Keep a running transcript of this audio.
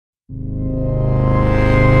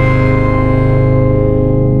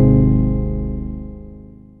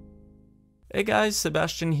Hey guys,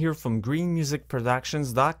 Sebastian here from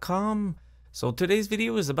greenmusicproductions.com. So today's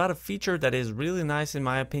video is about a feature that is really nice in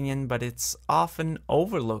my opinion, but it's often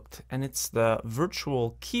overlooked, and it's the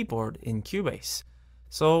virtual keyboard in Cubase.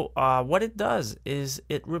 So what it does is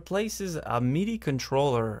it replaces a MIDI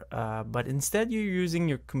controller, but instead you're using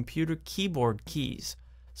your computer keyboard keys.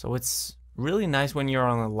 So it's really nice when you're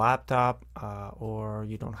on a laptop or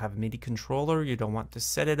you don't have a MIDI controller, you don't want to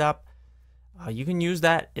set it up. You can use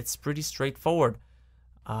that. It's pretty straightforward.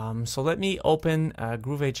 So let me open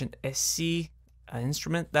Groove Agent SC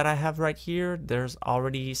instrument that I have right here. There's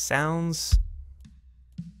already sounds.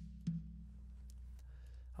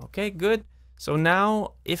 Okay, good. So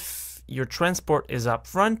now if your transport is up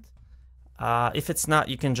front, if it's not,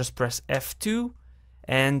 you can just press F2.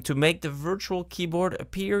 And to make the virtual keyboard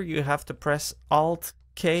appear, you have to press Alt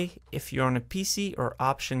K if you're on a PC or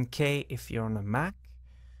Option K if you're on a Mac.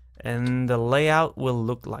 And the layout will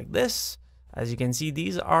look like this. As you can see,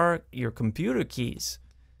 these are your computer keys.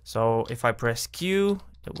 So if I press Q,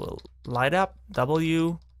 it will light up,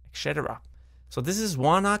 W, etc. So this is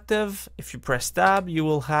 1 octave. If you press Tab, you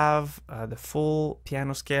will have the full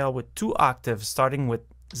piano scale with 2 octaves, starting with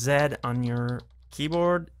Z on your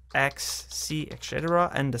keyboard, X, C,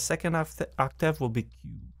 etc. And the second octave will be Q.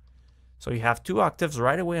 So you have 2 octaves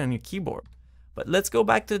right away on your keyboard. But let's go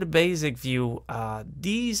back to the basic view.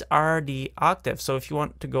 These are the octaves. So if you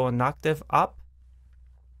want to go an octave up,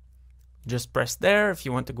 just press there. If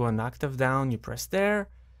you want to go an octave down, you press there.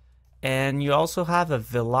 And you also have a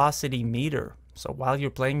velocity meter. So while you're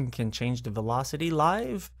playing, you can change the velocity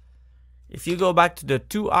live. If you go back to the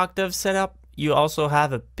 2 octave setup, you also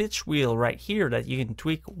have a pitch wheel right here that you can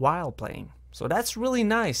tweak while playing. So that's really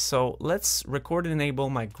nice. So let's record and enable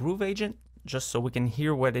my Groove Agent just so we can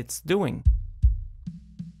hear what it's doing.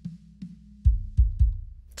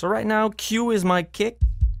 So right now, Q is my kick,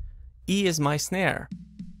 E is my snare.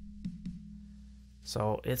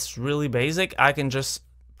 So it's really basic. I can just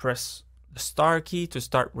press the star key to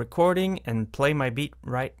start recording and play my beat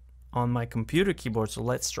right on my computer keyboard. So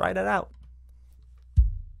let's try that out.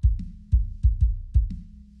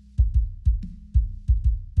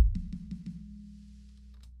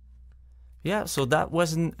 Yeah, so that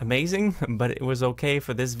wasn't amazing, but it was okay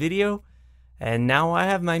for this video. And now I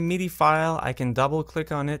have my MIDI file. I can double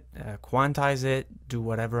click on it, quantize it, do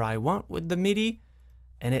whatever I want with the MIDI.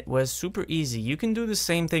 And it was super easy. You can do the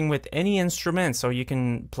same thing with any instrument. So you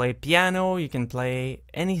can play piano, you can play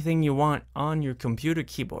anything you want on your computer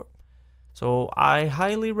keyboard. So I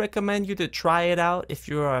highly recommend you to try it out if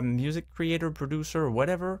you're a music creator, producer, or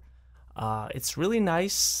whatever. It's really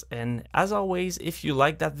nice. And as always, if you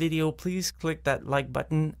like that video, please click that like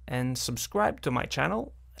button and subscribe to my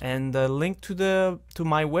channel. And the link to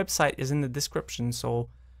my website is in the description, so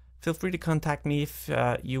feel free to contact me if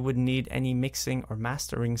you would need any mixing or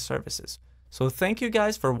mastering services. So thank you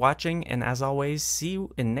guys for watching, and as always, see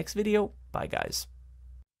you in next video. Bye guys.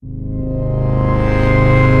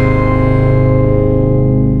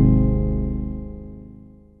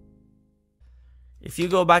 If you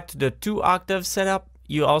go back to the 2 octave setup,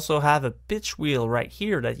 you also have a pitch wheel right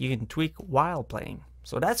here that you can tweak while playing.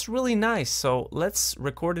 So that's really nice. So let's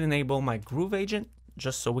record and enable my Groove Agent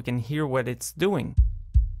just so we can hear what it's doing.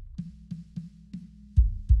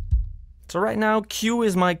 So right now, Q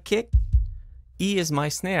is my kick, E is my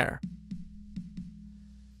snare.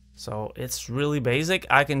 So it's really basic.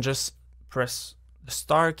 I can just press the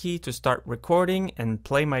star key to start recording and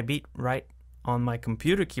play my beat right on my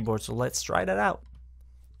computer keyboard. So let's try that out.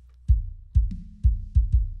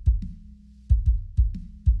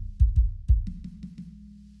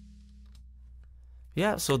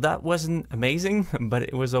 Yeah, so that wasn't amazing, but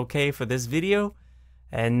it was okay for this video.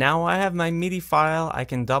 And now I have my MIDI file. I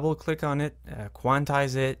can double click on it,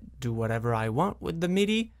 quantize it, do whatever I want with the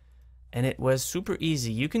MIDI. And it was super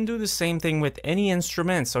easy. You can do the same thing with any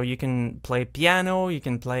instrument. So you can play piano, you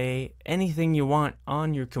can play anything you want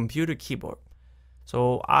on your computer keyboard.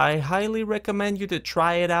 So I highly recommend you to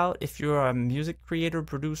try it out if you're a music creator,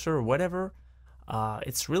 producer, or whatever.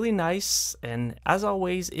 It's really nice. And as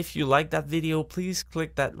always, if you like that video, please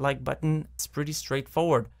click that like button. It's pretty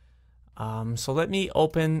straightforward. So let me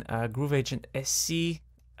open Groove Agent SC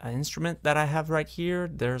instrument that I have right here.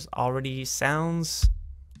 There's already sounds.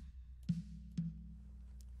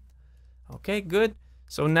 Okay, good.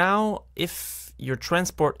 So now if your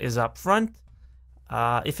transport is up front,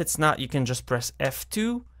 if it's not, you can just press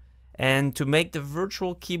F2. And to make the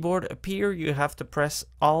virtual keyboard appear, you have to press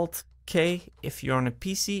Alt K if you're on a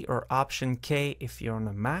PC or Option K if you're on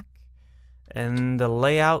a Mac. And the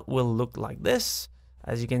layout will look like this.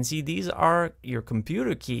 As you can see, these are your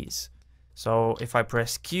computer keys. So if I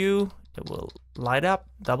press Q, it will light up,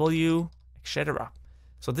 W, etc.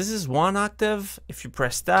 So this is 1 octave. If you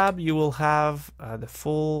press tab, you will have the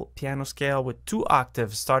full piano scale with 2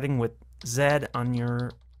 octaves, starting with Z on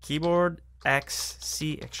your keyboard, X,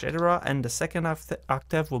 C, etc. And the second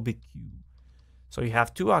octave will be Q. So you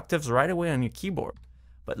have 2 octaves right away on your keyboard.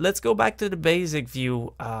 But let's go back to the basic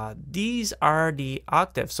view. These are the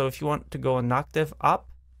octaves. So if you want to go an octave up,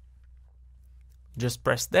 just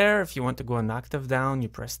press there. If you want to go an octave down, you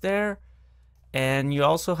press there. And you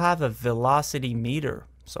also have a velocity meter.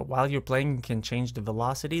 So while you're playing, you can change the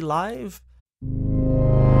velocity live.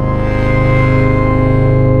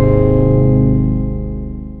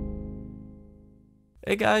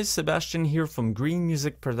 Hey guys, Sebastian here from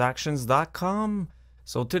greenmusicproductions.com.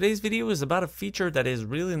 So today's video is about a feature that is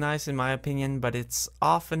really nice in my opinion, but it's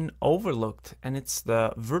often overlooked, and it's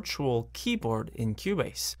the virtual keyboard in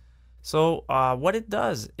Cubase. So what it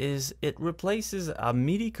does is it replaces a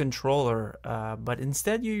MIDI controller, but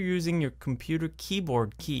instead you're using your computer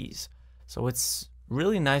keyboard keys. So it's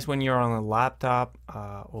really nice when you're on a laptop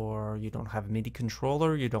or you don't have a MIDI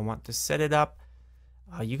controller, you don't want to set it up.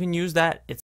 You can use that. It's